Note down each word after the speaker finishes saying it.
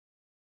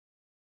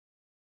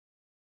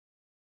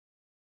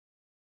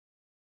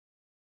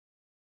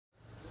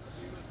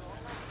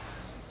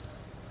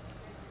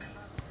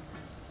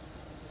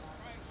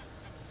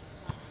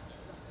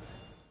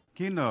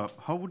Kane,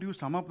 how would you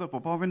sum up the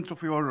performance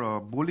of your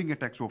bowling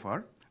attack so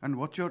far, and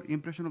what's your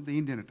impression of the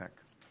Indian attack?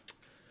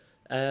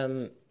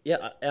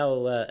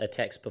 Our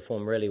attacks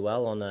perform really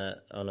well on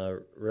a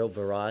real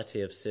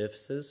variety of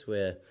surfaces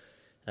where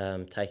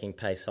taking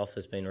pace off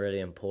has been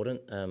really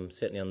important,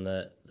 certainly on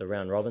the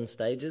round robin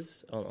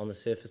stages on the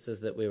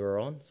surfaces that we were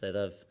on. So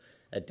they've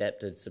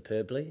adapted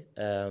superbly,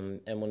 and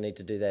we'll need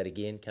to do that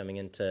again coming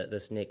into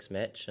this next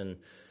match and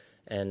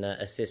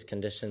assess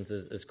conditions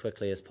as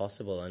quickly as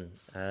possible.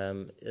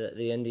 And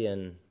the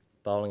Indian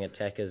bowling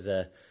attack is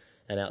an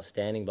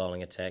outstanding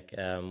bowling attack.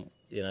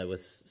 With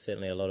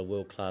certainly a lot of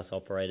world-class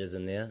operators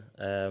in there.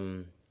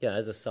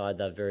 As a side,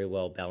 they're very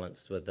well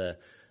balanced with a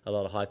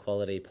lot of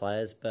high-quality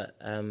players. But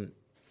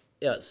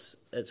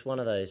it's one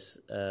of those,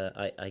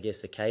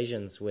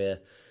 occasions where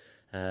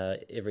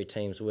every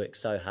team's worked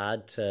so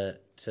hard to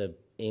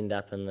end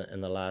up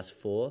in the last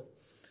four,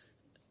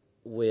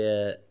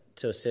 where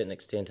to a certain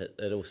extent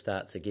it all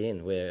starts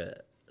again,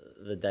 where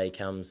the day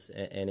comes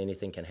and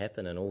anything can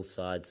happen, and all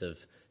sides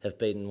have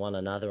beaten one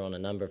another on a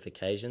number of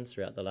occasions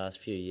throughout the last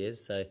few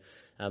years. So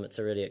it's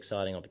a really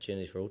exciting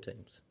opportunity for all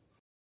teams.